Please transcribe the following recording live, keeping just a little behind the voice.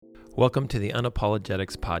Welcome to the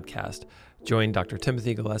Unapologetics Podcast. Join Dr.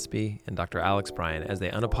 Timothy Gillespie and Dr. Alex Bryan as they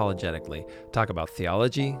unapologetically talk about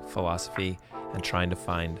theology, philosophy, and trying to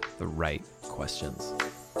find the right questions.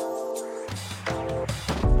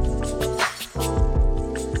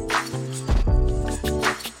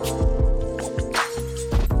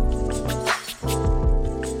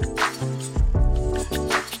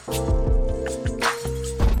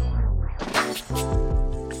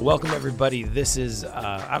 Welcome, everybody. This is,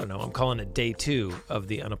 I'm calling it day 2 of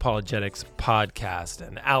the Unapologetics Podcast.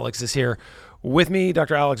 And Alex is here with me,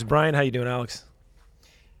 Dr. Alex Bryan. How you doing, Alex?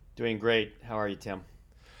 Doing great. How are you, Tim?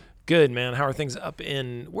 Good, man. How are things up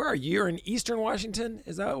where are you? You're in Eastern Washington?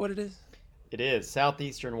 Is that what it is? It is,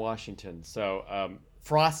 southeastern Washington. So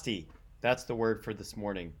frosty, that's the word for this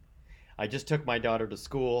morning. I just took my daughter to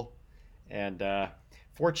school and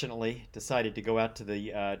fortunately decided to go out to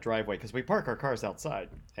the driveway because we park our cars outside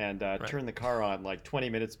and turn the car on like 20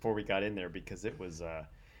 minutes before we got in there because it was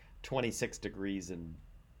 26 degrees and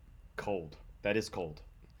cold. That is cold.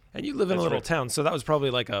 And you live in a little town, so that was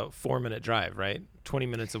probably like a 4-minute drive, right? 20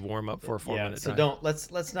 minutes of warm up for a 4-minute drive. So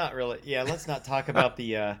let's not talk about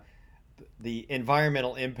the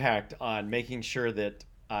environmental impact on making sure that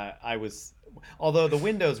although the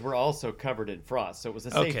windows were also covered in frost, so it was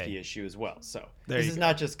a safety issue as well. So this is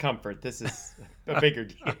not just comfort. This is a bigger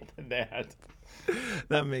deal than that.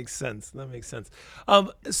 That makes sense.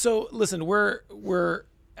 So listen, we're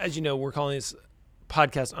as you know, we're calling this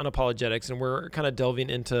podcast Unapologetics, and we're kind of delving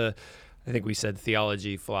into, I think we said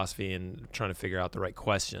theology, philosophy, and trying to figure out the right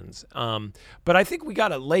questions. But I think we got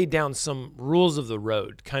to lay down some rules of the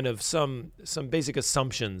road, kind of some basic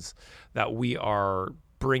assumptions that we are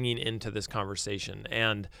bringing into this conversation.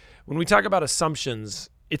 And when we talk about assumptions,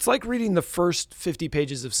 it's like reading the first 50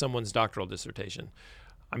 pages of someone's doctoral dissertation.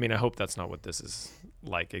 I mean, I hope that's not what this is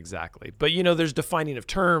like exactly. But, you know, there's defining of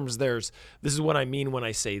terms. This is what I mean when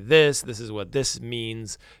I say this. This is what this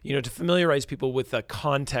means, you know, to familiarize people with the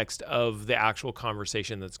context of the actual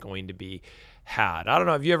conversation that's going to be had. I don't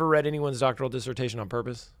know. Have you ever read anyone's doctoral dissertation on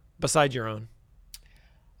purpose besides your own?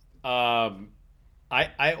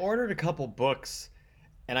 I ordered a couple books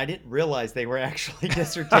and I didn't realize they were actually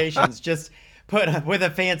dissertations, just put up with a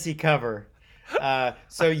fancy cover.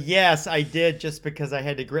 So yes, I did, just because I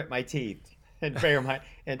had to grit my teeth and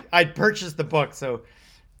and I'd purchased the book. So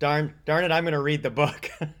darn it, I'm going to read the book.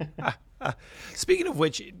 Speaking of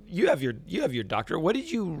which, you have your doctorate. What did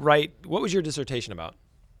you write? What was your dissertation about?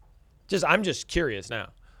 I'm just curious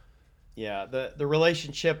now. Yeah, the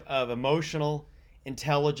relationship of emotional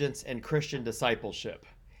intelligence and Christian discipleship.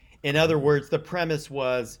 In other words, the premise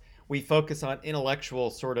was we focus on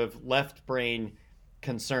intellectual sort of left brain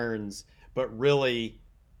concerns, but really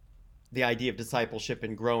the idea of discipleship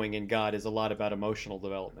and growing in God is a lot about emotional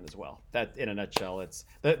development as well. That, in a nutshell, it's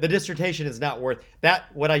the dissertation is not worth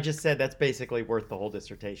that. What I just said, that's basically worth the whole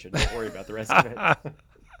dissertation. Don't worry about the rest of it.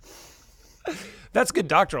 That's good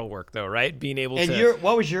doctoral work, though, right? Being able to. And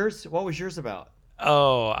what was yours? What was yours about?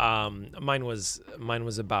 Oh, mine was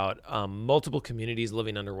about multiple communities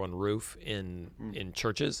living under one roof in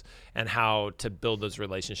churches, and how to build those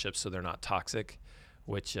relationships so they're not toxic,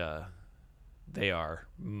 which they are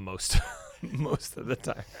most of the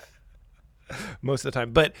time. Most of the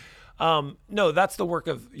time, but no, that's the work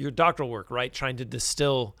of your doctoral work, right? Trying to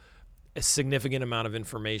distill a significant amount of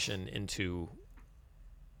information into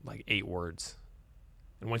like 8 words.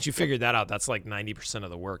 And once you figure that out, that's like 90%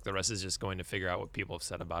 of the work. The rest is just going to figure out what people have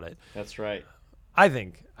said about it. That's right. I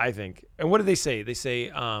think. And what do they say? They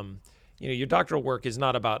say, your doctoral work is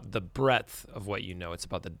not about the breadth of what you know. It's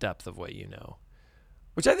about the depth of what you know,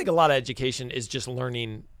 which I think a lot of education is just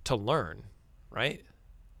learning to learn, right?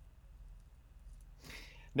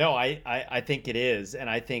 No, I think it is. And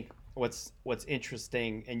I think what's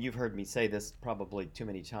interesting, and you've heard me say this probably too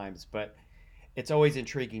many times, but it's always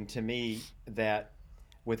intriguing to me that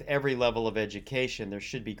with every level of education, there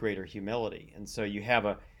should be greater humility. And so you have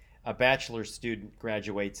a bachelor's student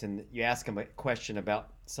graduates and you ask them a question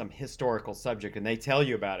about some historical subject and they tell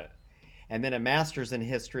you about it. And then a master's in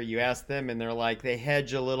history, you ask them and they're like, they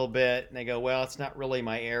hedge a little bit and they go, well, it's not really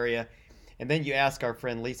my area. And then you ask our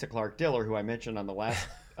friend Lisa Clark Diller, who I mentioned on the last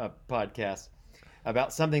podcast,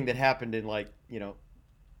 about something that happened in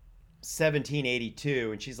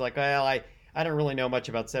 1782. And she's like, well, I don't really know much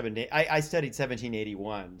about 17. I studied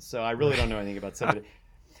 1781, so I really don't know anything about 17.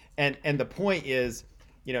 And the point is,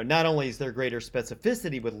 not only is there greater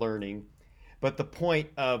specificity with learning, but the point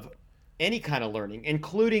of any kind of learning,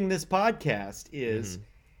 including this podcast, is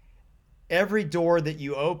every door that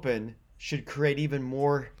you open should create even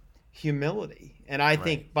more humility. And I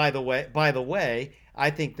think, by the way, I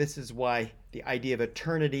think this is why the idea of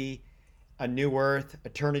eternity, a new earth,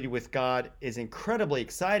 eternity with God is incredibly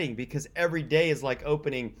exciting because every day is like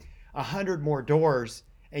opening 100 more doors,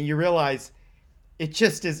 and you realize it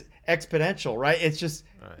just is exponential, right? It's just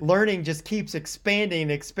learning just keeps expanding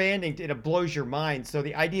and expanding, and it blows your mind. So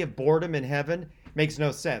the idea of boredom in heaven makes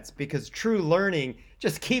no sense because true learning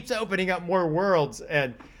just keeps opening up more worlds.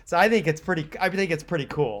 And so I think it's pretty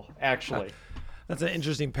cool, actually. That's an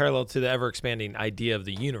interesting parallel to the ever expanding idea of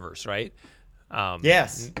the universe, right?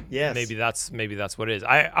 Yes. Maybe that's what it is.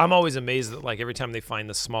 I'm always amazed that like every time they find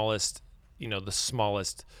the smallest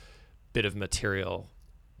bit of material,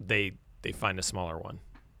 they find a smaller one,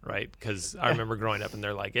 right? Because I remember growing up and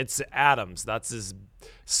they're like, it's atoms, that's as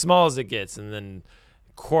small as it gets, and then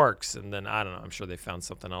quarks, and then I don't know, I'm sure they found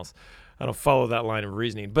something else. I don't follow that line of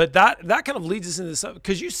reasoning, but that kind of leads us into this,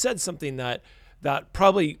 because you said something that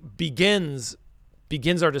probably begins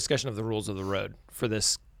our discussion of the rules of the road for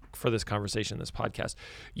this conversation, this podcast.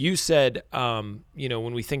 You said,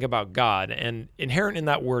 when we think about God, and inherent in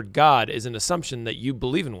that word God is an assumption that you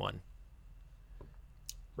believe in one.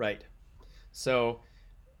 Right. So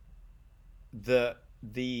the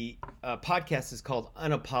podcast is called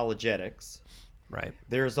Unapologetics. Right.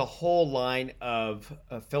 There's a whole line of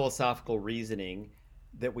philosophical reasoning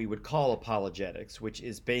that we would call apologetics, which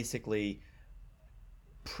is basically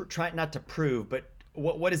trying not to prove, but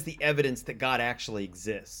what is the evidence that God actually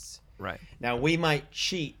exists? Right. Now, we might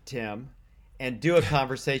cheat, Tim, and do a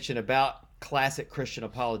conversation about classic Christian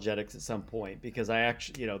apologetics at some point, because I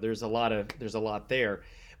actually, there's a lot there.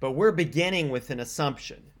 But we're beginning with an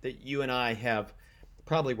assumption that you and I have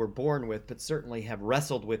probably were born with, but certainly have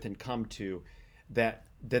wrestled with and come to, that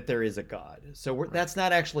there is a God. So that's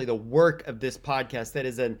not actually the work of this podcast. That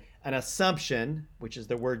is an assumption, which is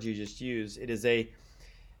the word you just used. It is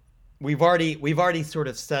we've already sort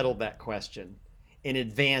of settled that question in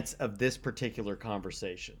advance of this particular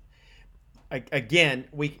conversation. Again,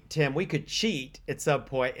 Tim, we could cheat at some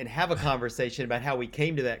point and have a conversation about how we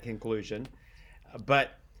came to that conclusion,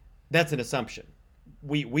 but that's an assumption.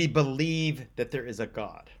 We believe that there is a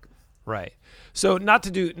God. Right. So not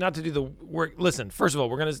to do the work. Listen, first of all,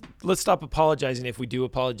 let's stop apologizing if we do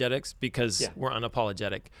apologetics, because we're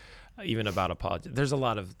unapologetic, even about apology. There's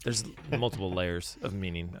multiple layers of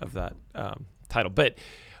meaning of that title. But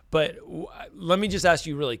let me just ask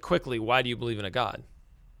you really quickly, why do you believe in a God?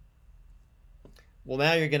 Well,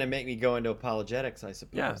 now you're going to make me go into apologetics, I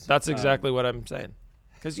suppose. Yeah, that's exactly what I'm saying.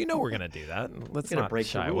 Because we're going to do that. Let's not break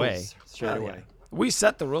shy the away. rules straight away. Yeah. We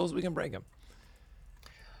set the rules, we can break them.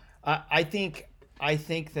 I think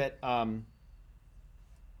that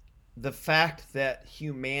the fact that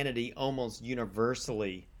humanity almost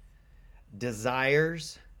universally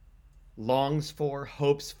desires, longs for,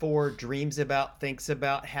 hopes for, dreams about, thinks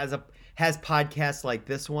about, has podcasts like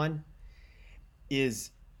this one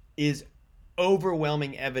is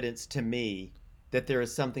overwhelming evidence to me that there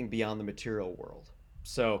is something beyond the material world.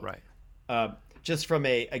 So, right. Just from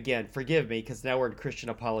again, forgive me because now we're in Christian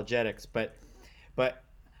apologetics, but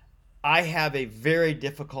I have a very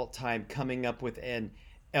difficult time coming up with an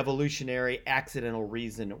evolutionary accidental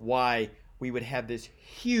reason why we would have this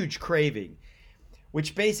huge craving,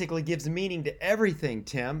 which basically gives meaning to everything,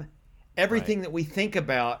 Tim. Everything that we think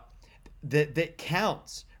about that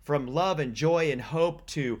counts, from love and joy and hope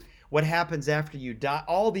to what happens after you die.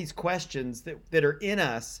 All these questions that are in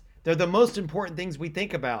us, they're the most important things we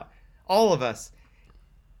think about, all of us.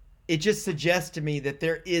 It just suggests to me that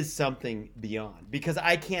there is something beyond, because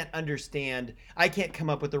I can't come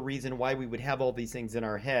up with a reason why we would have all these things in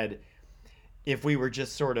our head if we were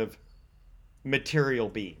just sort of material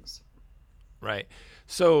beings. Right.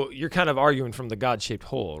 So you're kind of arguing from the God-shaped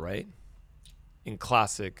hole, right? In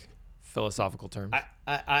classic philosophical terms.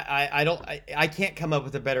 I can't come up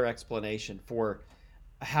with a better explanation for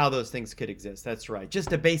how those things could exist. That's right.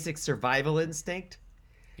 Just a basic survival instinct.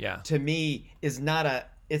 Yeah. To me is not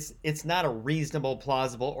it's not a reasonable,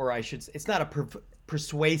 plausible, or it's not a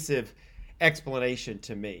persuasive explanation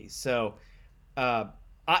to me. So,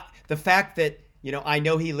 the fact that I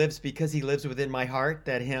know he lives because he lives within my heart.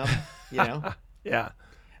 That him, yeah.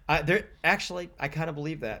 I kind of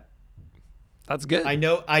believe that. That's good. I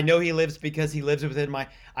know he lives because he lives within my.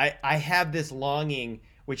 I have this longing,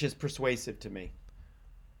 which is persuasive to me.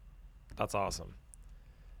 That's awesome.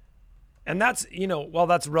 And that's, while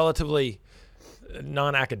that's relatively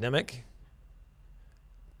non-academic,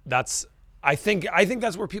 I think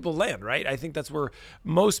that's where people land, right? I think that's where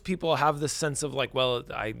most people have this sense of like, well,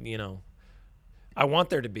 I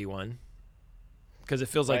want there to be one, because it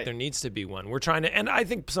feels like there needs to be one. We're trying to, and I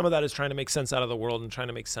think some of that is trying to make sense out of the world and trying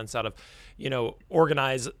to make sense out of,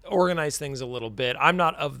 organize things a little bit. I'm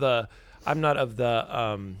not of the of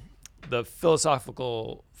the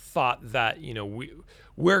philosophical thought that,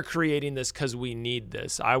 we're creating this because we need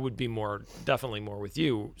this. I would be definitely more with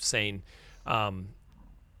you saying, there's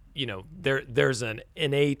an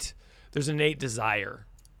innate desire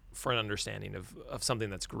for an understanding of something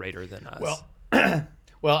that's greater than us. Well,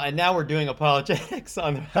 well, and now we're doing apologetics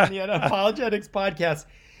on the Apologetics podcast.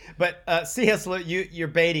 But C.S. Lewis, you're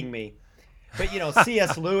baiting me. But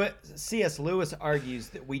C.S. Lewis argues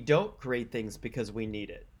that we don't create things because we need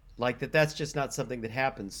it. Like that's just not something that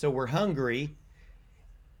happens. So we're hungry,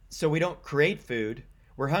 so we don't create food.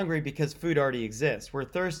 We're hungry because food already exists. We're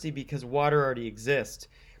thirsty because water already exists.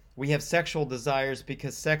 We have sexual desires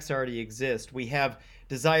because sex already exists. We have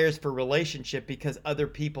desires for relationship because other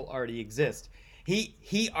people already exist.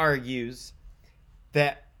 He argues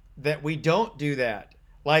that we don't do that.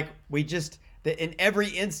 Like that in every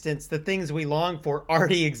instance, the things we long for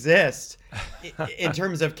already exist in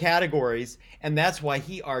terms of categories. And that's why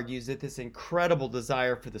he argues that this incredible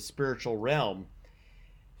desire for the spiritual realm,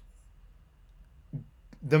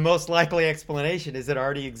 the most likely explanation is it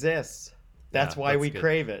already exists. That's why we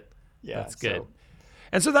crave it. Yeah, that's good.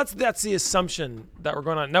 And so that's the assumption that we're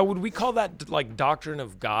going on. Now, would we call that like doctrine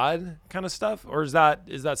of God kind of stuff? Or is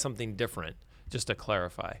that something different, just to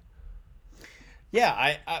clarify?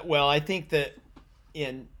 Yeah, I think that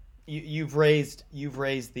you've raised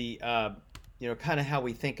the kind of how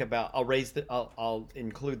we think about. I'll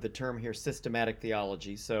include the term here, systematic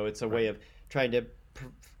theology. So it's a way of trying to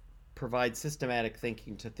provide systematic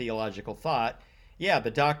thinking to theological thought. Yeah,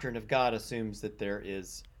 the doctrine of God assumes that there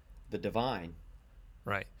is the divine.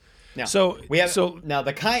 Right. Now, so we have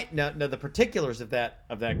the particulars of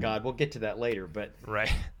that God. We'll get to that later, but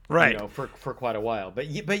right. For quite a while. But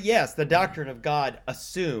yes, the doctrine of God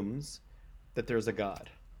assumes that there's a God.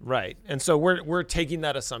 Right. And so we're taking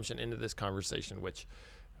that assumption into this conversation, which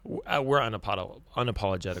we're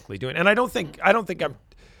unapologetically doing. And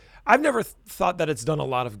I've never thought that it's done a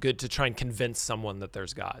lot of good to try and convince someone that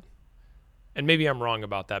there's God. And maybe I'm wrong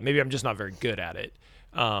about that. Maybe I'm just not very good at it.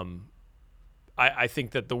 I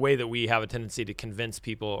think that the way that we have a tendency to convince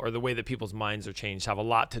people, or the way that people's minds are changed, have a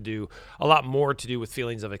lot more to do with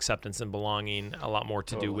feelings of acceptance and belonging, a lot more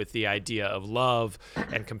to do with the idea of love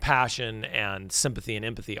and compassion and sympathy and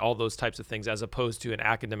empathy, all those types of things, as opposed to an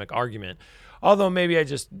academic argument. Although maybe I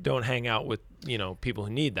just don't hang out with, people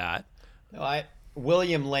who need that. No,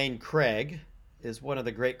 William Lane Craig is one of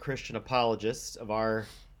the great Christian apologists of our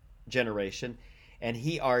generation, and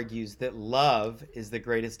he argues that love is the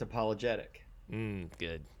greatest apologetic.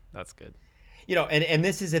 Good. That's good. And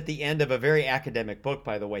this is at the end of a very academic book,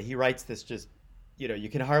 by the way. He writes this just, you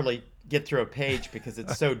can hardly get through a page because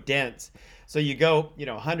it's so dense. So you go,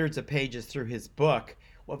 hundreds of pages through his book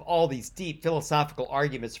with all these deep philosophical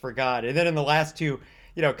arguments for God. And then in the last two,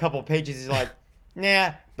 couple pages, he's like,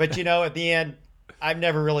 nah, but at the end, I've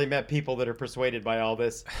never really met people that are persuaded by all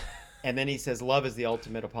this. And then he says, love is the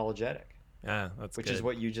ultimate apologetic. Yeah, that's which good. Is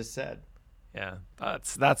what you just said. Yeah,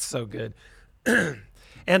 that's so good.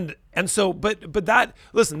 and so but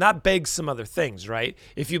that begs some other things, right?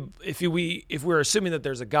 If we're assuming that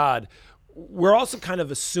there's a God, we're also kind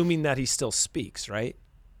of assuming that he still speaks, right?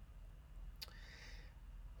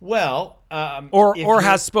 Well,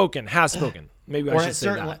 has spoken. Maybe I should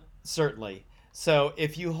say that. Certainly. So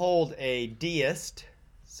if you hold a deist,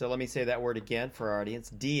 so let me say that word again for our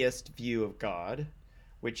audience, deist view of God,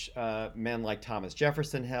 which men like Thomas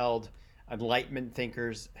Jefferson held, Enlightenment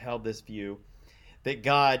thinkers held this view, that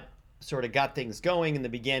God sort of got things going in the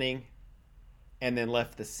beginning and then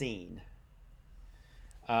left the scene.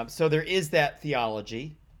 So there is that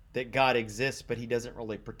theology that God exists, but he doesn't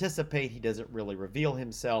really participate. He doesn't really reveal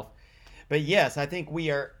himself. But yes, I think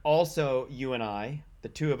we are also, you and I, the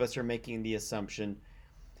two of us are making the assumption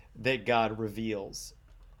that God reveals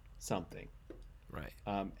something. Right.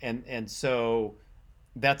 And so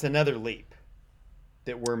that's another leap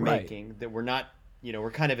that we're making, that we're not,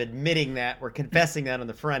 we're kind of admitting that, we're confessing that on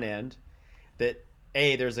the front end, that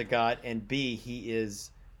A, there's a God, and B, he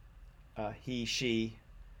is, she,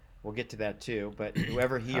 we'll get to that too, but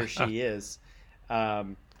whoever he or she is,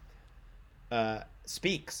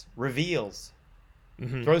 speaks, reveals,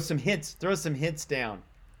 throws some hints down.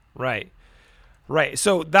 Right.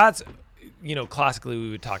 So that's, classically we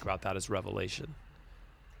would talk about that as revelation.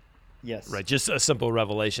 Yes. Right. Just a simple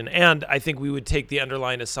revelation. And I think we would take the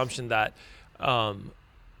underlying assumption that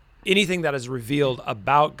anything that is revealed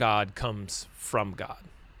about God comes from God.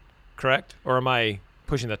 Correct? Or am I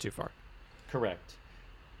pushing that too far? Correct.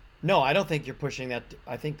 No, I don't think you're pushing that.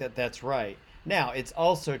 I think that that's right. Now, it's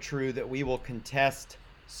also true that we will contest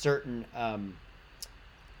certain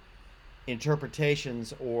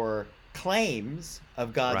interpretations or claims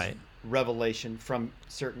of God's Right. revelation from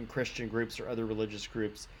certain Christian groups or other religious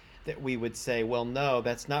groups that we would say, well, no,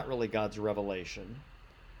 that's not really God's revelation.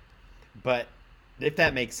 But if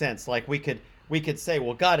that makes sense, like we could say,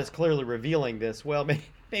 well, God is clearly revealing this. Well,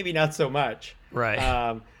 maybe not so much.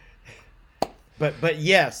 Right. But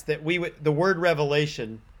yes, that the word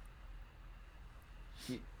revelation.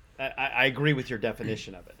 I agree with your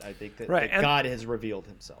definition of it. I think that, Right. that God has revealed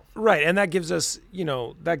Himself. Right, and that gives us,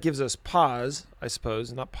 pause, I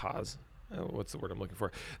suppose, not pause. What's the word I'm looking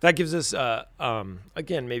for? That gives us,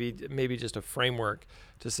 again, maybe just a framework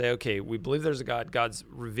to say, okay, we believe there's a God. God's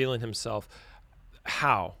revealing Himself.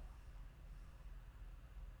 How?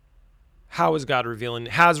 How is God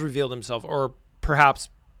has revealed Himself, or perhaps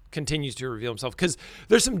continues to reveal Himself? Because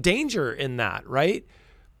there's some danger in that, right?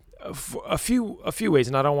 A few ways,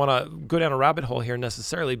 and I don't want to go down a rabbit hole here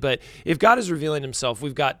necessarily, but if God is revealing Himself,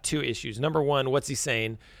 we've got two issues. Number one, what's He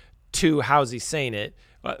saying? Two, how's He saying it?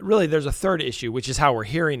 Really, there's a third issue, which is how we're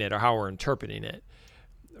hearing it or how we're interpreting it,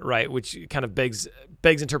 right? Which kind of begs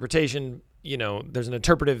interpretation. There's an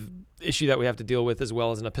interpretive issue that we have to deal with, as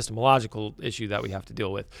well as an epistemological issue that we have to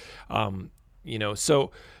deal with.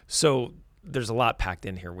 So there's a lot packed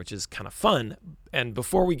in here, which is kind of fun. And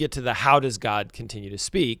before we get to the how does God continue to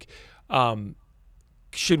speak,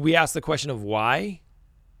 should we ask the question of why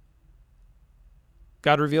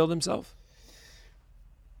God revealed Himself?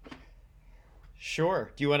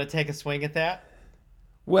 Sure. Do you want to take a swing at that?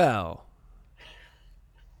 Well,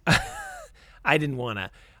 I didn't want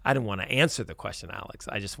to answer the question, Alex.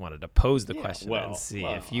 I just wanted to pose the question and see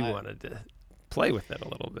if you wanted to play with it a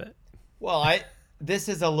little bit. Well, this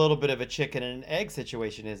is a little bit of a chicken and an egg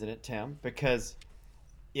situation, isn't it, Tim? Because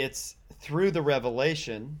it's through the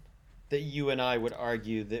revelation that you and I would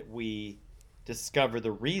argue that we discover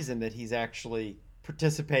the reason that He's actually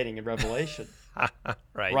participating in revelation.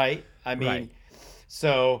 Right. Right? I mean, right.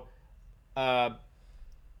 So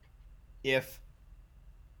if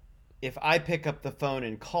I pick up the phone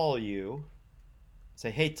and call you, say,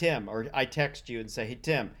 hey, Tim, or I text you and say, hey,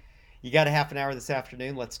 Tim, you got a half an hour this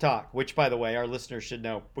afternoon? Let's talk. Which, by the way, our listeners should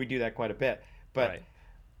know we do that quite a bit. But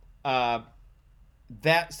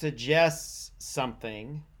that suggests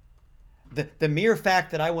something. The mere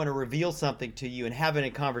fact that I want to reveal something to you and having a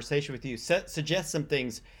conversation with you suggests some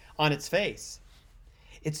things on its face.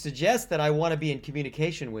 It suggests that I want to be in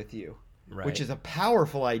communication with you, Right. which is a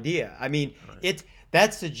powerful idea. I mean,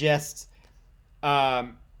 that suggests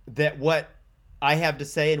that what I have to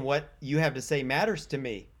say and what you have to say matters to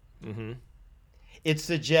me. Mm-hmm. It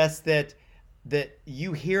suggests that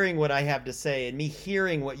you hearing what I have to say and me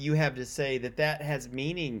hearing what you have to say, that has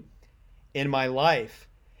meaning in my life.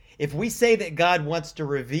 If we say that God wants to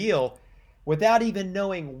reveal without even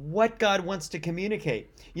knowing what God wants to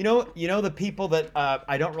communicate, you know the people that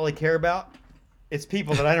I don't really care about. It's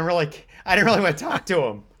people that I don't really want to talk to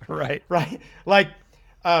them. Right. Right. Like,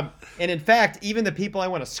 and in fact, even the people I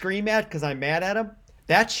want to scream at because I'm mad at them,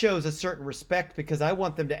 that shows a certain respect because I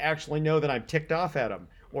want them to actually know that I'm ticked off at them,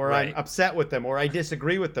 or Right. I'm upset with them, or I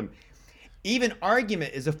disagree with them. Even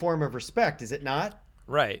argument is a form of respect, is it not?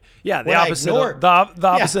 Right. Yeah. The When I opposite ignore- of, the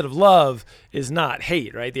opposite of love is not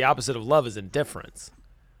hate, right? The opposite of love is indifference.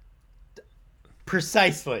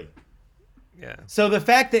 Precisely. Yeah. So the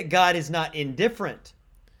fact that God is not indifferent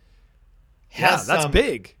has that's some,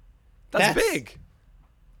 big. That's that's- big.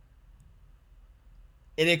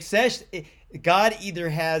 God either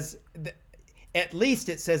has, at least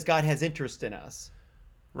it says God has interest in us.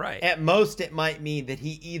 Right. At most, it might mean that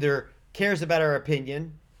He either cares about our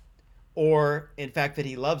opinion, or in fact that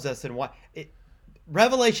He loves us. And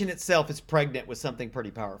Revelation itself is pregnant with something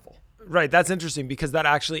pretty powerful. Right. That's interesting because that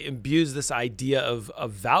actually imbues this idea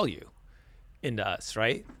of value into us,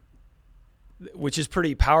 right? Which is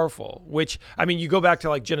pretty powerful. Which, I mean, you go back to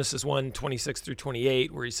like Genesis 1:26 through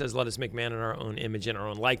 28, where He says, let us make man in our own image, in our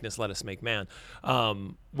own likeness, let us make man.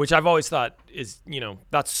 Which I've always thought is,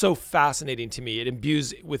 that's so fascinating to me. It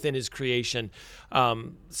imbues within His creation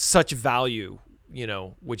such value,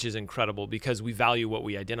 which is incredible because we value what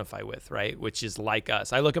we identify with, right? Which is like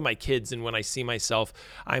us. I look at my kids, and when I see myself,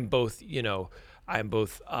 I'm both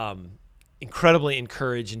incredibly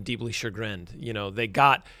encouraged and deeply chagrined.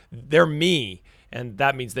 They're me, and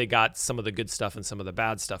that means they got some of the good stuff and some of the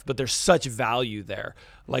bad stuff, but there's such value there.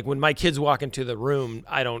 Like when my kids walk into the room,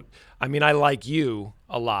 I like you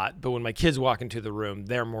a lot, but when my kids walk into the room,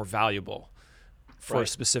 they're more valuable for Right. a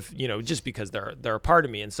specific, just because they're a part of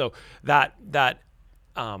me. And so that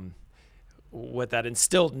what that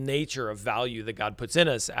instilled nature of value that God puts in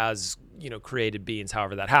us as, created beings,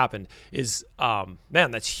 however that happened, is, man,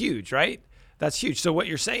 that's huge, right? That's huge. So what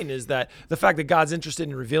you're saying is that the fact that God's interested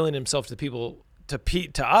in revealing himself to people,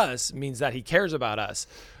 to us, means that he cares about us,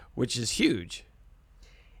 which is huge.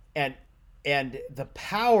 And the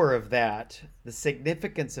power of that, the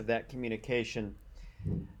significance of that communication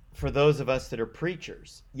for those of us that are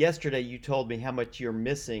preachers. Yesterday you told me how much you're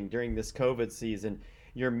missing during this COVID season.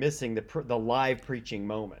 You're missing the live preaching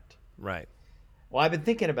moment. Right. Well, I've been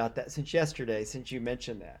thinking about that since yesterday, since you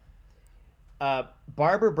mentioned that.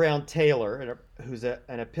 Barbara Brown Taylor, who's an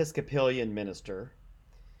Episcopalian minister,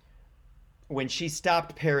 when she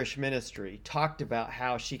stopped parish ministry, talked about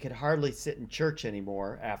how she could hardly sit in church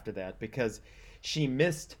anymore after that because she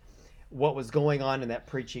missed what was going on in that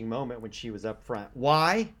preaching moment when she was up front.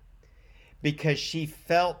 Why? Because she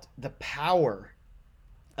felt the power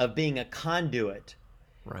of being a conduit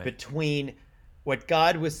between what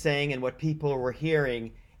God was saying and what people were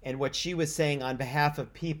hearing and what she was saying on behalf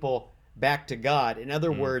of people back to God. In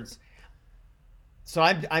other words, so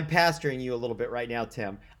I'm pastoring you a little bit right now,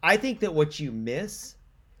 Tim. I think that what you miss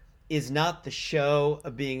is not the show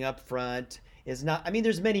of being up front, is not, I mean,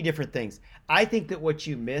 there's many different things. I think that what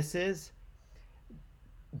you miss is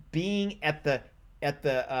being at the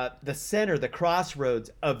center, the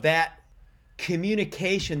crossroads of that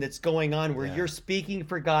communication that's going on where you're speaking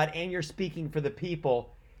for God and you're speaking for the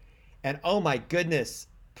people. And oh my goodness,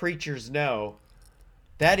 preachers know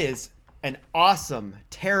that is an awesome,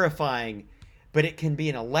 terrifying, but it can be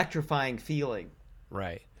an electrifying feeling.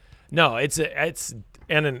 Right. No,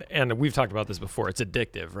 and we've talked about this before. It's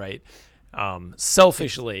addictive, right?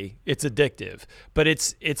 Selfishly, it's addictive, but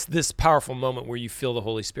it's this powerful moment where you feel the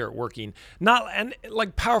Holy Spirit working. And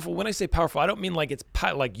like powerful, when I say powerful, I don't mean like it's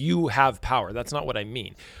like you have power. That's not what I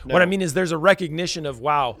mean. No. What I mean is there's a recognition of,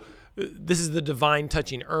 wow, this is the divine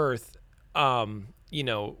touching earth,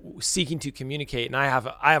 seeking to communicate, and I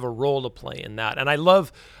have a role to play in that. And I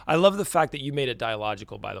love the fact that you made it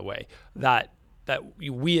dialogical, by the way, that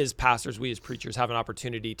we as pastors, we as preachers have an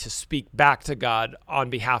opportunity to speak back to God on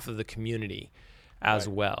behalf of the community as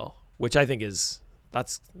well, which I think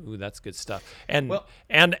that's good stuff. And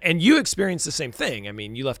you experienced the same thing. I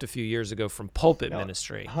mean, you left a few years ago from pulpit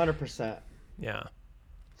ministry. 100%. Yeah.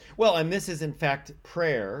 Well, and this is in fact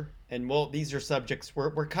prayer, and these are subjects we're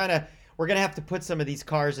going to have to put some of these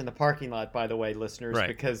cars in the parking lot, by the way, listeners,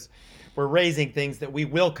 because we're raising things that we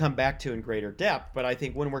will come back to in greater depth. But I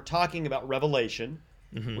think when we're talking about revelation,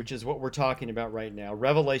 which is what we're talking about right now,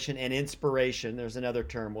 revelation and inspiration, there's another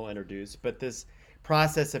term we'll introduce, but this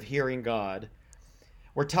process of hearing God,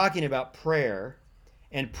 we're talking about prayer,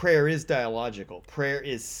 and prayer is dialogical. Prayer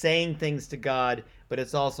is saying things to God, but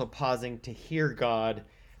it's also pausing to hear God.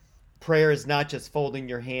 Prayer is not just folding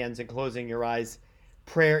your hands and closing your eyes.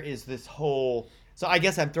 Prayer is this whole, so I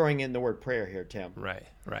guess I'm throwing in the word prayer here, Tim. Right.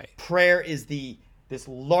 Prayer is this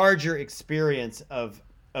larger experience of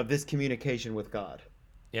this communication with God.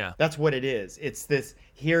 Yeah. That's what it is. It's this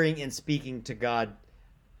hearing and speaking to God,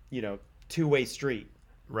 two-way street.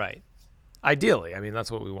 Right. Ideally, I mean, that's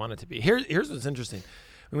what we want it to be. Here's what's interesting.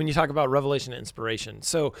 When you talk about revelation and inspiration,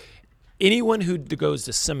 so anyone who goes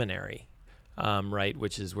to seminary,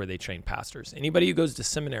 which is where they train pastors. Anybody who goes to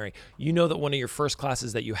seminary, you know that one of your first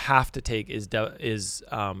classes that you have to take is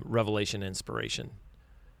revelation and inspiration,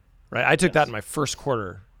 right? I took that in my first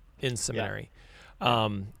quarter in seminary.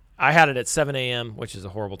 Yeah. I had it at 7 a.m., which is a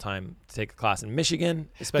horrible time to take a class in Michigan,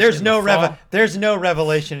 especially there's no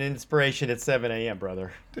revelation and inspiration at 7 a.m.,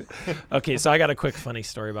 brother. Okay, so I got a quick funny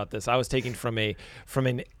story about this. I was taking from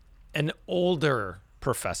an older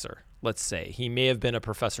professor. Let's say he may have been a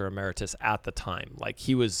professor emeritus at the time. Like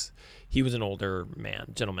he was an older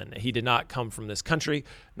gentleman. He did not come from this country.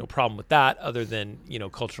 No problem with that, other than,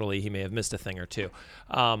 culturally he may have missed a thing or two.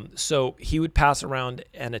 So he would pass around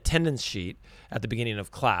an attendance sheet at the beginning of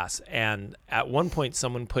class. And at one point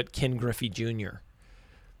someone put Ken Griffey Jr.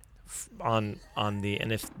 on the,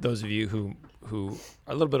 and if those of you who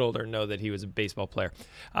are a little bit older know that he was a baseball player,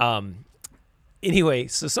 anyway,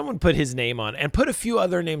 so someone put his name on and put a few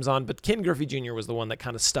other names on, but Ken Griffey Jr. was the one that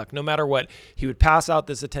kind of stuck. No matter what, he would pass out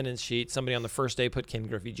this attendance sheet. Somebody on the first day put Ken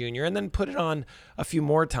Griffey Jr. and then put it on a few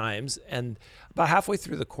more times. And about halfway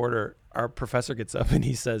through the quarter, our professor gets up and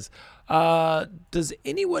he says, does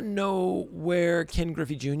anyone know where Ken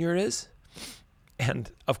Griffey Jr. is?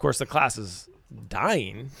 And of course the class is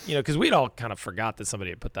dying, because we'd all kind of forgot that somebody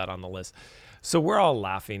had put that on the list. So we're all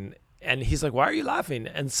laughing. And he's like, why are you laughing?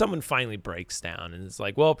 And someone finally breaks down and is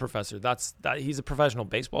like, well, professor, he's a professional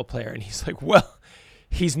baseball player. And he's like, well,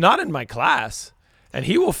 he's not in my class and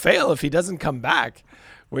he will fail if he doesn't come back,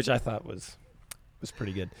 which I thought was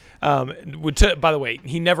pretty good. By the way,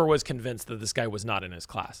 he never was convinced that this guy was not in his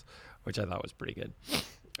class, which I thought was pretty good.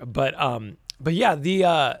 But But yeah,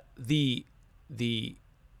 the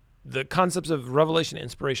concepts of revelation and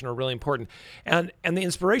inspiration are really important. And the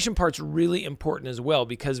inspiration part's really important as well,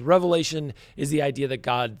 because revelation is the idea that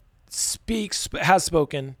God speaks, has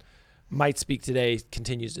spoken, might speak today,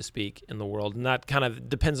 continues to speak in the world. And that kind of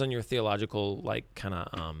depends on your theological,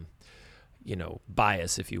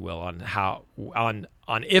 bias, if you will, on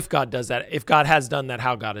if God does that, if God has done that,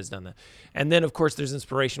 how God has done that. And then of course there's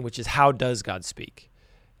inspiration, which is how does God speak?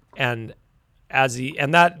 And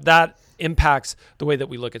that impacts the way that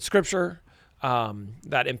we look at Scripture.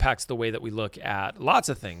 That impacts the way that we look at lots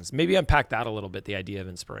of things. Maybe unpack that a little bit, the idea of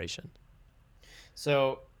inspiration.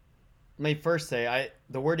 So let me first say,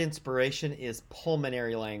 the word inspiration is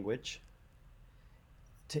pulmonary language.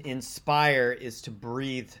 To inspire is to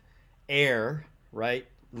breathe air, right?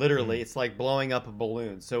 Literally, It's like blowing up a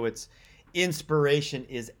balloon. So inspiration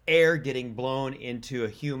is air getting blown into a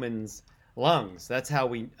human's lungs. That's how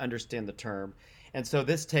we understand the term. And so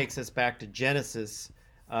this takes us back to Genesis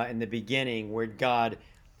in the beginning, where God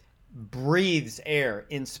breathes air,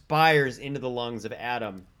 inspires into the lungs of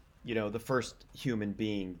Adam, the first human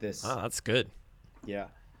being. That's good. Yeah.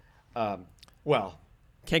 Can't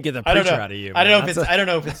get the preacher out of you, man. I don't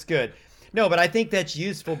know if it's good. No, but I think that's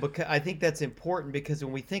useful, because I think that's important, because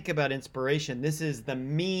when we think about inspiration, this is the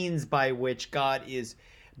means by which God is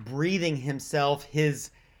breathing himself,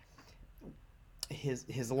 his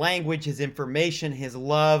language, his information, his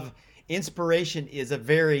love. Inspiration is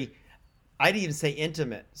I'd even say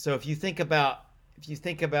intimate. So if you think about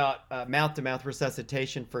mouth-to-mouth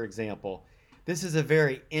resuscitation, for example, this is a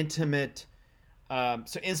very intimate.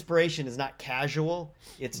 So inspiration is not casual.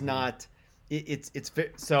 It's not.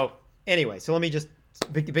 So anyway. So let me just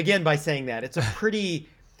begin by saying that it's a pretty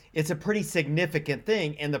significant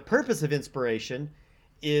thing, and the purpose of inspiration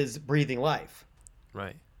is breathing life.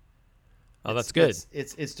 Right. Oh, that's good.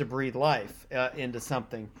 It's to breathe life into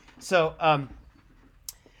something. So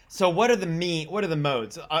what are the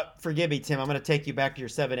modes? Forgive me, Tim. I'm going to take you back to your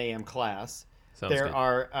 7 a.m. class. Sounds good.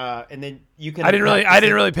 And then you can. I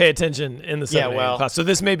didn't really pay attention in the 7 a.m. class, so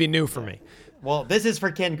this may be new for me. Well, this is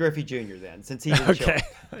for Ken Griffey Jr. then, since he didn't show up.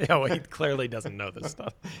 Yeah, well, he clearly doesn't know this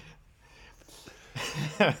stuff.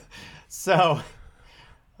 So,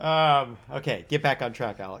 okay, get back on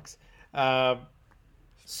track, Alex.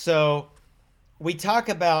 So we talk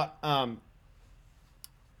about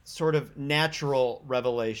sort of natural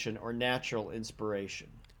revelation or natural inspiration.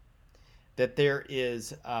 That there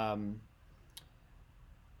is, that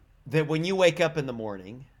when you wake up in the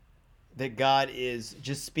morning, that God is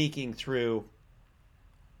just speaking through,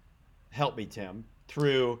 help me, Tim,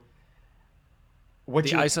 through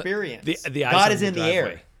what you experience. God is in the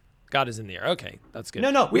air. God is in the air. Okay, that's good.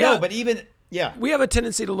 But even... Yeah. We have a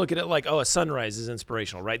tendency to look at it like, a sunrise is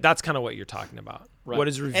inspirational, right? That's kind of what you're talking about. Right. What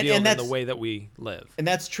is revealed in the way that we live. And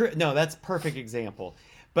that's true. No, that's a perfect example.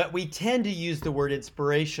 But we tend to use the word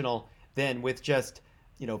inspirational then with just,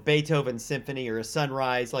 Beethoven's symphony or a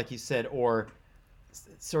sunrise, like you said, or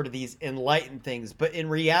sort of these enlightened things. But in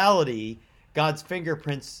reality, God's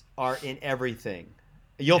fingerprints are in everything.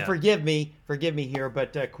 You'll forgive me here,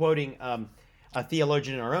 but quoting a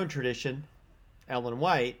theologian in our own tradition, Ellen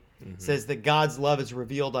White, says that God's love is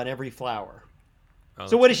revealed on every flower.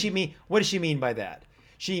 So what does she mean? What does she mean by that?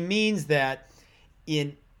 She means that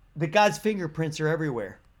God's fingerprints are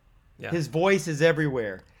everywhere. Yeah. His voice is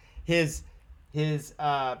everywhere. His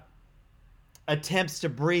attempts to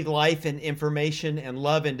breathe life and information and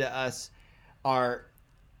love into us are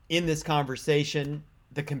in this conversation,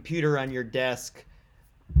 the computer on your desk,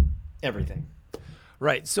 everything.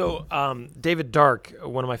 Right. So David Dark,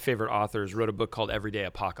 one of my favorite authors, wrote a book called Everyday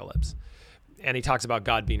Apocalypse. And he talks about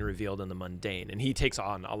God being revealed in the mundane. And he takes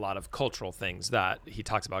on a lot of cultural things that he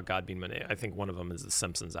talks about God being mundane. I think one of them is The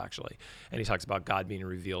Simpsons, actually. And he talks about God being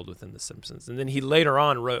revealed within The Simpsons. And then he later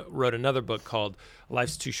on wrote another book called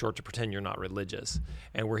Life's Too Short to Pretend You're Not Religious,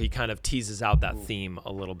 and where he kind of teases out that theme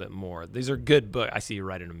a little bit more. These are good books. I see you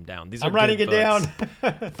writing them down. I'm writing it down.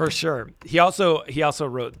 For sure. He also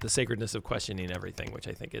wrote The Sacredness of Questioning Everything, which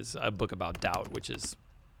I think is a book about doubt, which is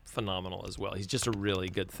phenomenal as well. He's just a really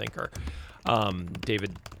good thinker.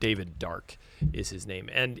 David Dark is his name.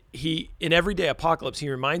 And he, in Everyday Apocalypse, he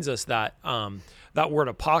reminds us that that word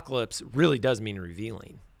apocalypse really does mean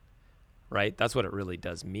revealing, right? That's what it really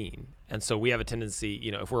does mean. And so we have a tendency,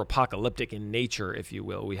 if we're apocalyptic in nature, if you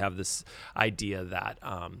will, we have this idea that,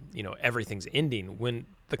 everything's ending, when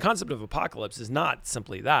the concept of apocalypse is not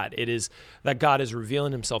simply that. It is that God is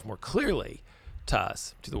revealing himself more clearly to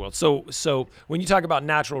us, to the world. So when you talk about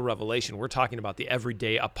natural revelation, we're talking about the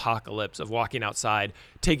everyday apocalypse of walking outside,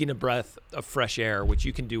 taking a breath of fresh air, which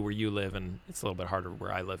you can do where you live, and it's a little bit harder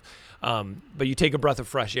where I live. But you take a breath of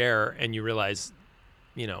fresh air and you realize,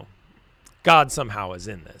 God somehow is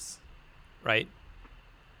in this, right?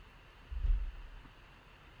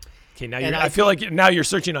 Okay, now I feel like now you're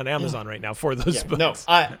searching on Amazon right now for those books.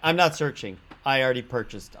 No, I'm not searching. I already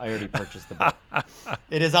purchased the book.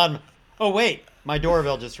 It is on. Oh wait, my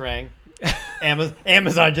doorbell just rang.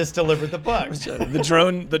 Amazon just delivered the book.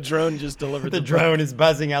 The drone just delivered. The drone is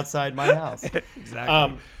buzzing outside my house.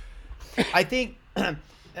 Exactly. I think,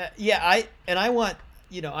 I want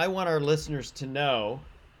our listeners to know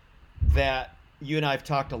that you and I have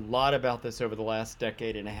talked a lot about this over the last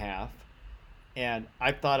decade and a half, and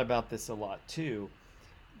I've thought about this a lot too.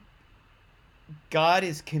 God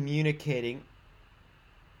is communicating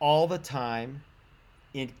all the time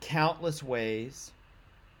in countless ways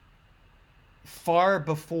far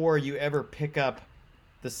before you ever pick up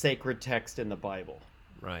the sacred text in the Bible.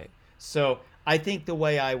 Right. So I think the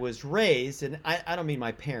way I was raised, and I don't mean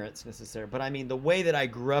my parents necessarily, but I mean the way that I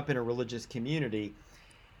grew up in a religious community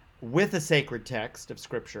with a sacred text of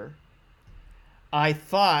Scripture, I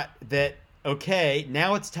thought that, okay,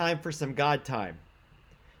 now it's time for some God time.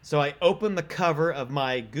 So I opened the cover of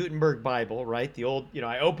my Gutenberg Bible, right? The old,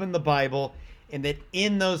 I opened the Bible, and that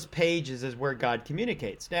in those pages is where God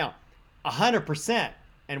communicates. Now, 100%,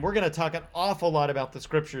 and we're going to talk an awful lot about the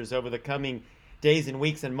Scriptures over the coming days and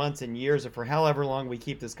weeks and months and years, or for however long we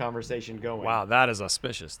keep this conversation going. Wow, that is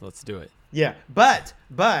auspicious. Let's do it. Yeah, but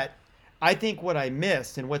I think what I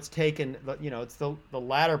missed and what's taken, it's the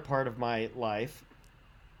latter part of my life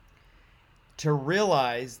to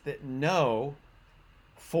realize that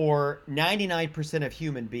for 99% of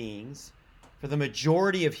human beings, for the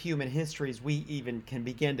majority of human histories, we even can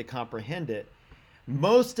begin to comprehend it.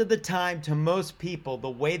 Most of the time, to most people, the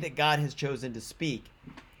way that God has chosen to speak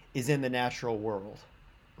is in the natural world.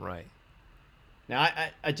 Right. Now,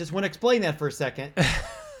 I just want to explain that for a second,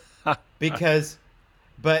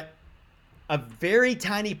 but a very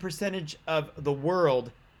tiny percentage of the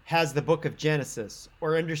world has the book of Genesis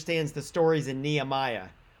or understands the stories in Nehemiah.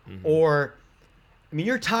 Or,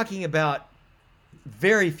 you're talking about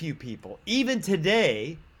very few people. Even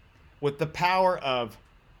today, with the power of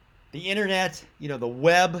the internet, the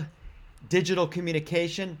web, digital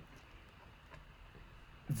communication,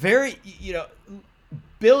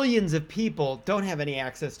 billions of people don't have any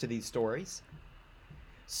access to these stories.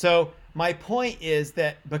 So my point is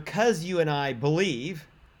that because you and I believe,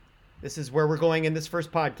 this is where we're going in this first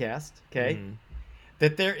podcast, okay,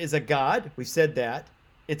 that there is a God, we've said that,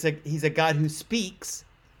 he's a God who speaks,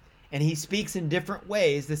 and he speaks in different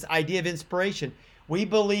ways, this idea of inspiration. We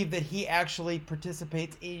believe that he actually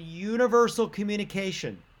participates in universal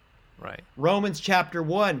communication. Right. Romans chapter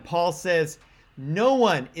 1, Paul says, no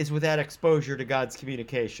one is without exposure to God's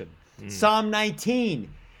communication. Psalm 19,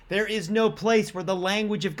 there is no place where the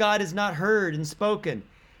language of God is not heard and spoken.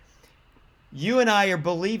 You and I are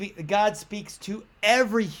believing that God speaks to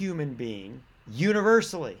every human being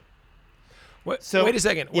universally. Wait a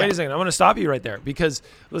second. I want to stop you right there because,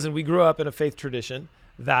 listen, we grew up in a faith tradition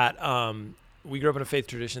that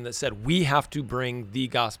said we have to bring the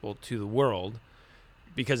gospel to the world,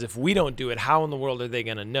 because if we don't do it, how in the world are they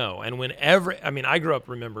going to know? And I grew up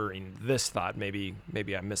remembering this thought. Maybe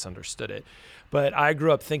I misunderstood it, but I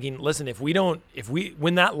grew up thinking, listen,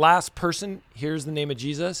 when that last person hears the name of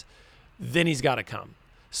Jesus, then he's got to come.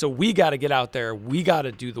 So we got to get out there. We got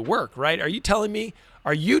to do the work, right? Are you telling me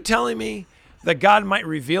that God might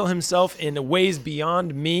reveal himself in ways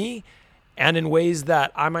beyond me and in ways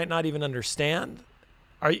that I might not even understand?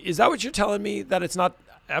 Is that what you're telling me? That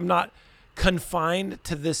I'm not confined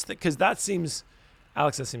to this thing? Because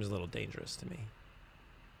Alex, that seems a little dangerous to me.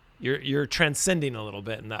 You're transcending a little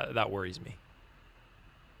bit, and that worries me.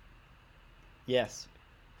 Yes.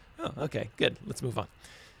 Oh, okay, good. Let's move on.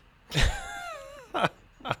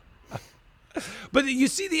 But you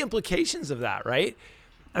see the implications of that, right?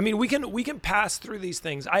 We can pass through these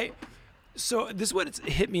things. So this is what it's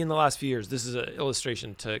hit me in the last few years. This is an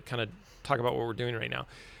illustration to kind of talk about what we're doing right now.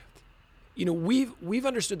 We've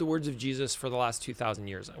understood the words of Jesus for the last 2,000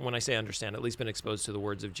 years. When I say understand, at least been exposed to the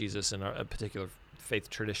words of Jesus in a particular faith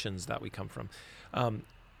traditions that we come from.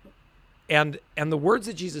 And the words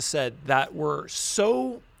that Jesus said that were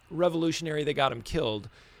so revolutionary they got him killed,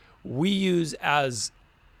 we use as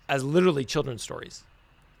literally children's stories,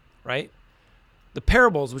 right? The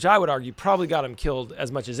parables, which I would argue probably got him killed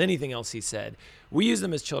as much as anything else he said, we use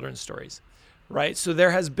them as children's stories. right? So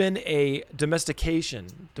there has been a domestication.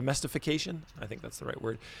 I think that's the right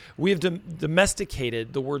word. We have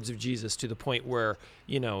domesticated the words of Jesus to the point where,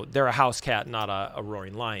 they're a house cat, not a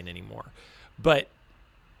roaring lion anymore. But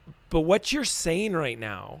what you're saying right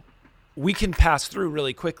now, we can pass through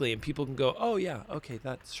really quickly and people can go, oh yeah, okay,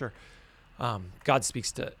 that's sure. God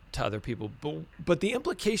speaks to other people, but the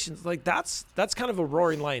implications, like that's kind of a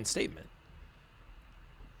roaring lion statement,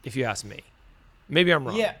 if you ask me. Maybe I'm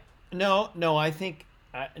wrong. Yeah, no, I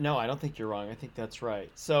don't think you're wrong. I think that's right.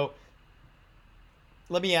 So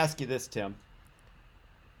let me ask you this, Tim.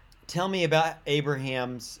 Tell me about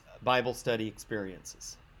Abraham's Bible study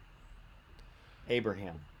experiences.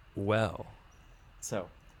 Abraham. Well,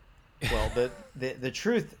 the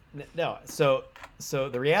truth, no. So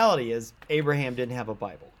the reality is Abraham didn't have a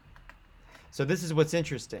Bible. So this is what's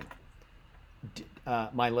interesting.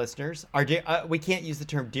 My listeners, we can't use the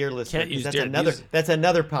term "dear listener." That's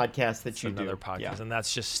another podcast that you do. Another podcast, and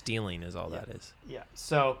that's just stealing, is all that is. Yeah.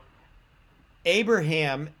 So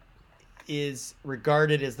Abraham is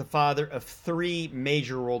regarded as the father of three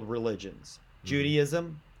major world religions: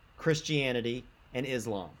 Judaism, Christianity, and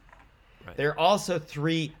Islam. Right. They're also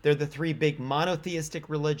they're the three big monotheistic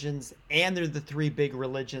religions, and they're the three big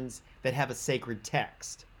religions that have a sacred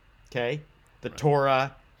text. Okay? The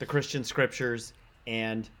Torah, the Christian scriptures,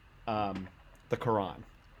 and the Quran.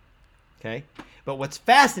 Okay? But what's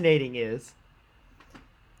fascinating is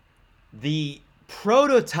the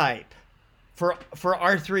prototype for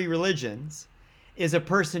our three religions is a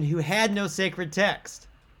person who had no sacred text.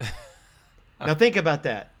 Now think about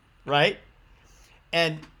that, right?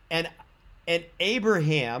 And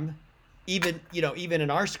Abraham, even in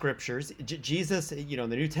our scriptures, Jesus, in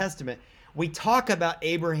the New Testament, we talk about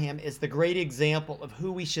Abraham as the great example of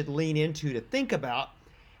who we should lean into to think about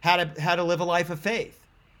how to live a life of faith.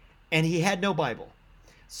 And he had no Bible.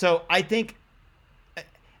 So I think,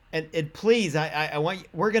 and please, I want,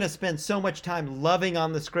 we're going to spend so much time loving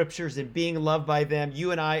on the scriptures and being loved by them.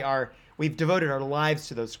 You and I we've devoted our lives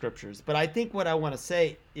to those scriptures. But I think what I want to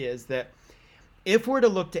say is that if we're to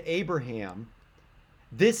look to Abraham,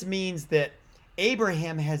 this means that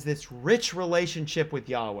Abraham has this rich relationship with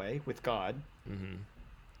Yahweh, with God. Mm-hmm.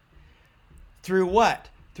 Through what?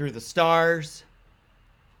 Through the stars,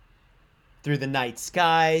 through the night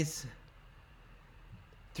skies,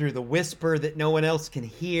 through the whisper that no one else can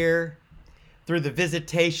hear, through the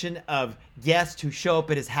visitation of guests who show up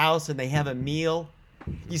at his house and they have a meal.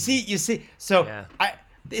 You see. So yeah.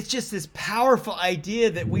 It's just this powerful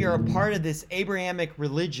idea that we are a part of this Abrahamic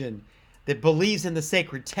religion that believes in the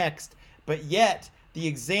sacred text, but yet the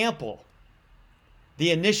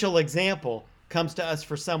initial example comes to us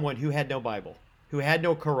for someone who had no Bible, who had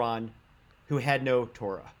no Quran, who had no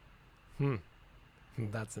Torah.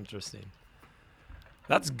 That's interesting.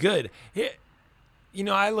 That's good.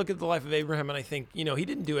 I look at the life of Abraham and I think, he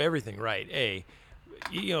didn't do everything right.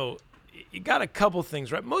 You got a couple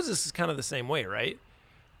things right. Moses is kind of the same way, right?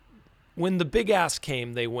 When the big ask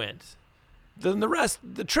came, they went. Then the rest,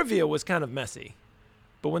 the trivia was kind of messy.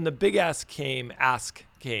 But when the big ask came,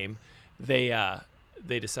 they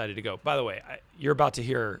decided to go. By the way, you're about to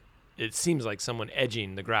hear, it seems like someone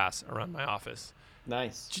edging the grass around my office.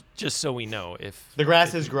 Nice. Just so we know if the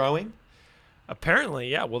grass is growing. Apparently,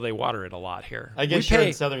 yeah. Well, they water it a lot here. I guess you're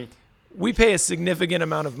in southern. We pay a significant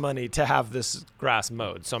amount of money to have this grass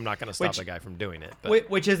mowed, so I'm not going to stop a guy from doing it. But.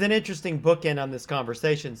 Which is an interesting bookend on this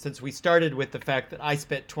conversation, since we started with the fact that I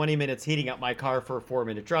spent 20 minutes heating up my car for a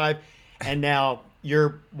 4-minute drive, and now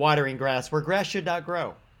you're watering grass where grass should not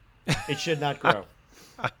grow. It should not grow.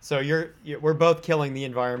 So we're both killing the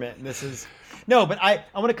environment, and this is no. But I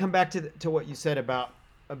want to come back to what you said about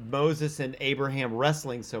Moses and Abraham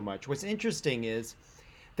wrestling so much. What's interesting is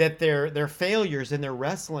that their failures in their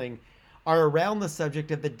wrestling are around the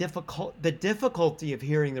subject of the difficulty of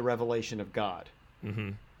hearing the revelation of God.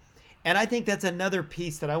 Mm-hmm. And I think that's another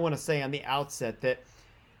piece that I want to say on the outset, that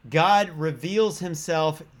God reveals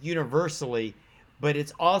himself universally, but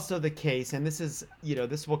it's also the case, and this is,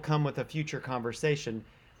 this will come with a future conversation,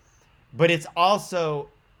 but it's also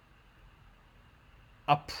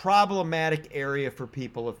a problematic area for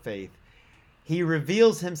people of faith. He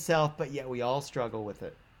reveals himself, but yet we all struggle with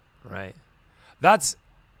it. Right.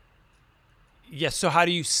 Yes. So how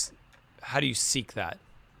do you seek that?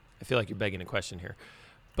 I feel like you're begging a question here,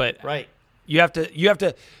 but right. You have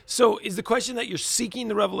to. So is the question that you're seeking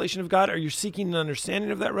the revelation of God, or you're seeking an understanding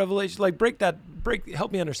of that revelation? Like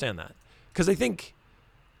help me understand that. Because I think,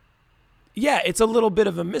 yeah, it's a little bit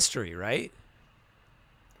of a mystery, right?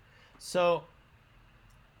 So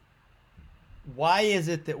why is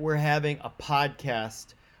it that we're having a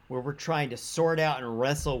podcast where we're trying to sort out and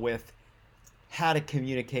wrestle with how to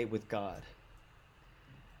communicate with God.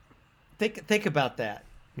 Think about that.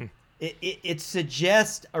 It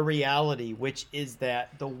suggests a reality, which is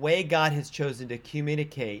that the way God has chosen to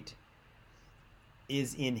communicate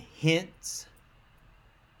is in hints,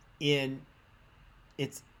 in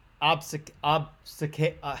it's obfuscated.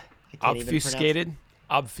 It's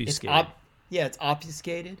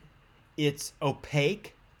obfuscated. It's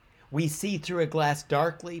opaque. We see through a glass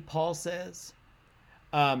darkly, Paul says.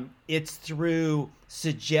 It's through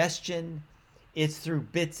suggestion. It's through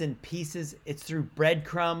bits and pieces. It's through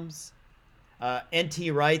breadcrumbs.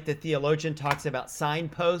 N.T. Wright, the theologian, talks about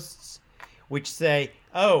signposts, which say,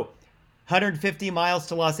 150 miles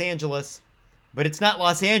to Los Angeles, but it's not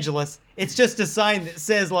Los Angeles. It's just a sign that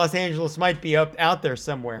says Los Angeles might be out there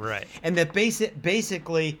somewhere. Right. And that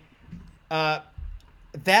basically,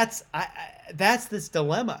 that's this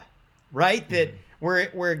dilemma, right? That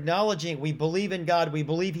we're acknowledging we believe in God, we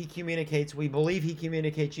believe He communicates, we believe He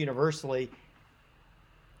communicates universally,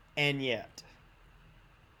 and yet.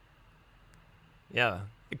 Yeah,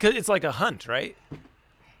 because it's like a hunt, right?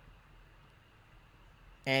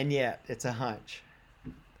 And yet, it's a hunch.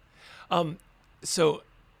 So,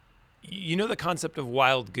 you know the concept of a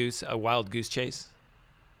wild goose chase?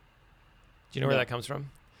 Do you know where that comes from?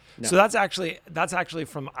 No. So that's actually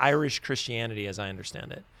from Irish Christianity, as I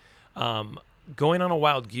understand it. Going on a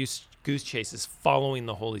wild goose chase is following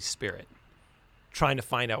the Holy Spirit, trying to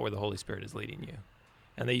find out where the Holy Spirit is leading you,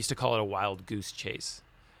 and they used to call it a wild goose chase.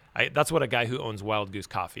 That's what a guy who owns Wild Goose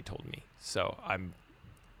Coffee told me. So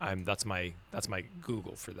that's my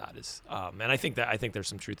Google for that is, and I think there's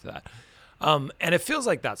some truth to that. And it feels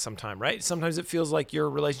like that sometimes, right? Sometimes it feels like your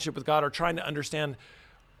relationship with God or trying to understand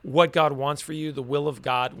what God wants for you, the will of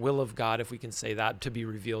God, if we can say that, to be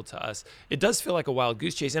revealed to us. It does feel like a wild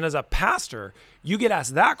goose chase. And as a pastor, you get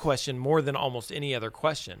asked that question more than almost any other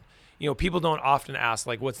question. You know, people don't often ask,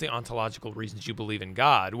 like, what's the ontological reasons you believe in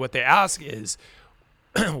God? What they ask is,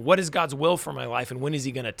 what is God's will for my life, and when is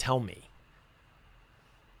He going to tell me?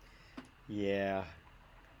 Yeah.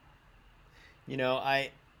 You know,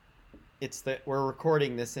 we're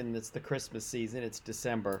recording this and it's the Christmas season. It's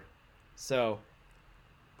December. So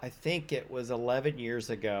I think it was 11 years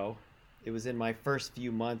ago. It was in my first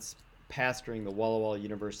few months pastoring the Walla Walla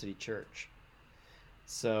University Church.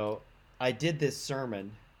 So I did this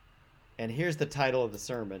sermon, and here's the title of the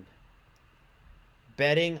sermon: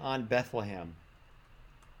 Betting on Bethlehem.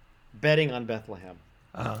 Betting on Bethlehem.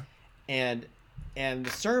 Uh-huh. And the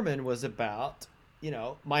sermon was about,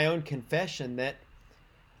 my own confession that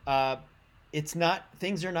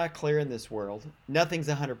things are not clear in this world. Nothing's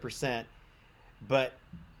 100%, but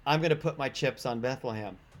I'm going to put my chips on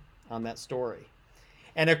Bethlehem, on that story.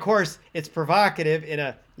 And of course, it's provocative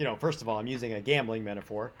first of all, I'm using a gambling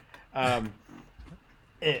metaphor,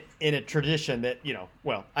 in a tradition that,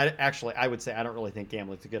 I would say I don't really think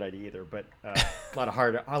gambling's a good idea either, but a lot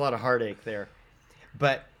of heartache there.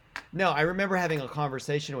 But no, I remember having a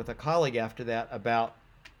conversation with a colleague after that about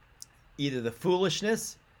either the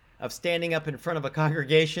foolishness of standing up in front of a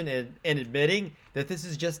congregation and admitting that this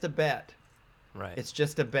is just a bet. Right. It's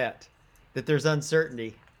just a bet, that there's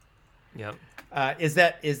uncertainty. Yep. Is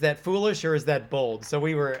that foolish or is that bold? So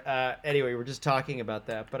we were we're just talking about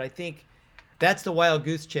that. But I think that's the wild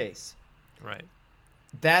goose chase. Right.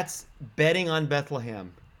 That's betting on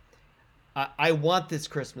Bethlehem. I want this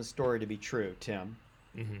Christmas story to be true, Tim.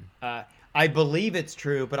 Mm-hmm. I believe it's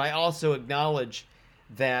true, but I also acknowledge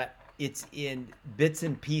that it's in bits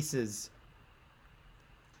and pieces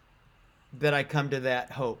that I come to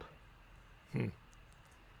that hope.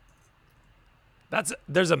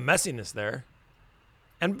 There's a messiness there.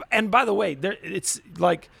 And by the way, it's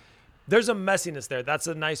like there's a messiness there. That's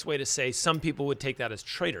a nice way to say some people would take that as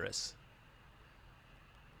traitorous.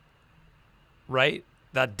 Right?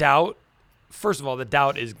 That doubt, first of all, the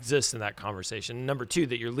doubt exists in that conversation. Number two,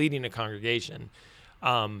 that you're leading a congregation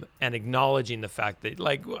and acknowledging the fact that,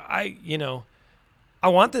 like, I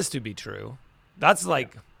want this to be true. That's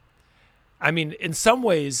like, I mean, in some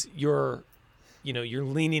ways, you're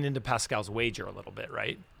leaning into Pascal's wager a little bit,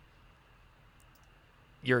 right?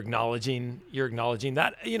 You're acknowledging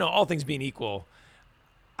that, all things being equal,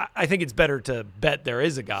 I think it's better to bet there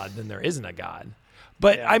is a God than there isn't a God.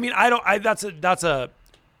 But yeah. I mean, that's a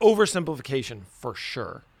oversimplification for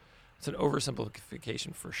sure. It's an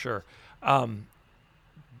oversimplification for sure.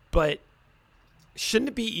 But shouldn't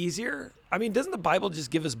it be easier? I mean, doesn't the Bible just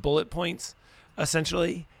give us bullet points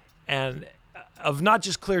essentially, and of not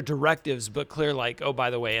just clear directives, but clear, like, oh, by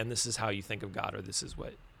the way, and this is how you think of God, or this is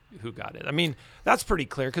who God is. I mean, that's pretty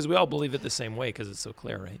clear because we all believe it the same way because it's so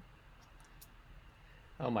clear, right?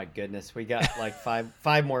 Oh my goodness, we got like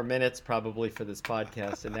five more minutes probably for this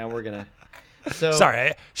podcast, and now we're gonna. So sorry,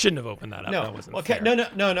 I shouldn't have opened that up. no, That wasn't okay, fair.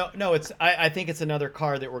 no. It's I think it's another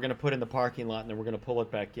car that we're gonna put in the parking lot, and then we're gonna pull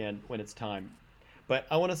it back in when it's time. But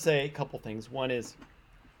I want to say a couple things. One is,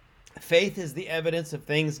 faith is the evidence of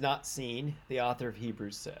things not seen. The author of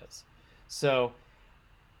Hebrews says. So,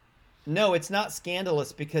 no, it's not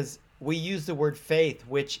scandalous because we use the word faith,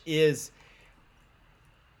 which is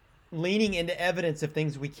leaning into evidence of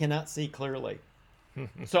things we cannot see clearly.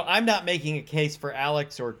 So I'm not making a case for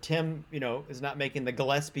Alex, or Tim, is not making the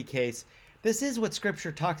Gillespie case. This is what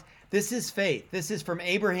Scripture talks. This is faith. This is from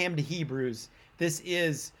Abraham to Hebrews. This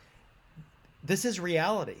is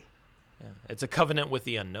reality. Yeah. It's a covenant with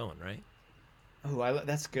the unknown, right? Oh,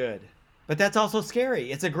 that's good. But that's also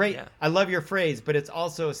scary. It's a great, Yeah. I love your phrase, but it's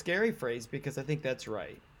also a scary phrase because I think that's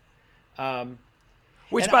right.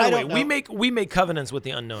 Which, And by I the way, don't we make covenants with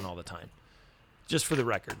the unknown all the time. Just for the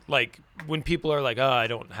record, like when people are like, "Oh, I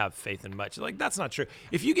don't have faith in much," like that's not true.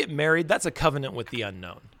 If you get married, that's a covenant with the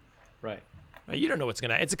unknown. Right. Right? You don't know what's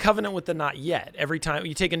gonna. It's a covenant with the not yet. Every time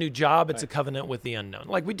you take a new job, it's a Right. covenant with the unknown.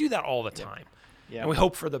 Like we do that all the time, Yeah. and we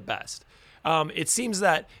hope for the best. It seems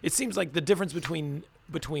like the difference between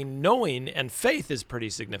knowing and faith is pretty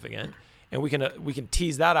significant, and we can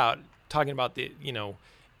tease that out talking about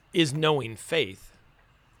is knowing faith.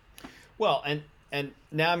 Well, and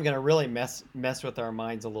now I'm going to really mess with our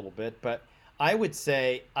minds a little bit, but I would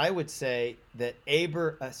say that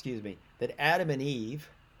that Adam and Eve,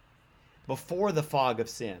 before the fog of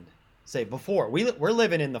sin, we're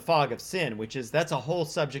living in the fog of sin, that's a whole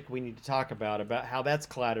subject we need to talk about how that's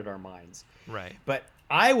clouded our minds. Right. But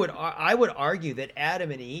I would argue that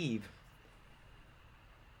Adam and Eve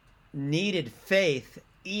needed faith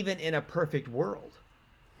even in a perfect world.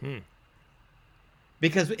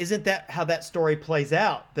 Because isn't that how that story plays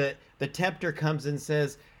out? The tempter comes and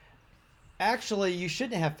says, actually, you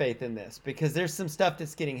shouldn't have faith in this because there's some stuff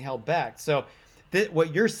that's getting held back. So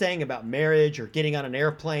what you're saying about marriage or getting on an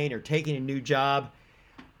airplane or taking a new job,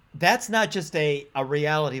 that's not just a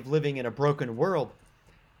reality of living in a broken world.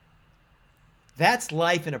 That's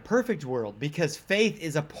life in a perfect world because faith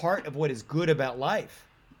is a part of what is good about life.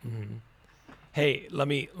 Mm-hmm. Hey, let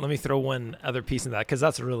me throw one other piece into that because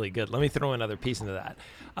that's really good. Let me throw another piece into that.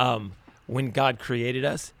 When God created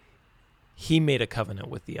us, He made a covenant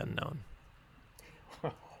with the unknown.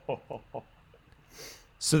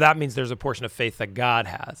 So that means there's a portion of faith that God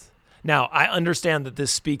has. Now, I understand that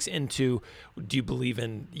this speaks into, do you believe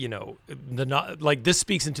in, this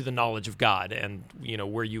speaks into the knowledge of God and,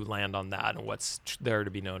 where you land on that and what's there to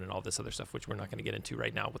be known and all this other stuff, which we're not going to get into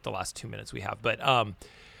right now with the last 2 minutes we have. But,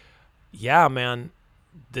 yeah, man,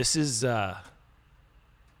 this is, well,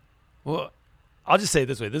 I'll just say it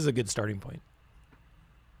this way. This is a good starting point.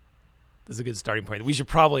 We should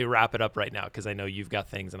probably wrap it up right now because I know you've got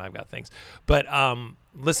things and I've got things. But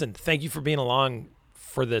listen, thank you for being along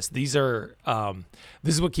for this. This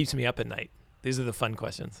is what keeps me up at night. These are the fun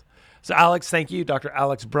questions. So Alex, thank you. Dr.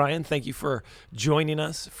 Alex Bryan, thank you for joining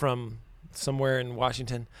us from somewhere in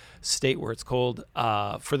Washington State where it's cold.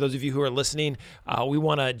 For those of you who are listening, we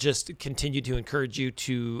want to just continue to encourage you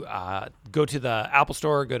to go to the Apple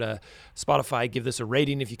Store, go to Spotify, give this a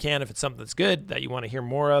rating if you can. If it's something that's good that you want to hear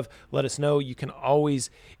more of, let us know. You can always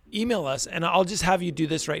email us, and I'll just have you do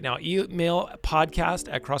this right now. Email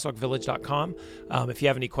podcast@crosswalkvillage.com if you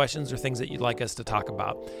have any questions or things that you'd like us to talk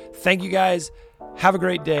about. Thank you guys. Have a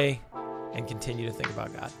great day, and continue to think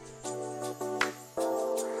about God.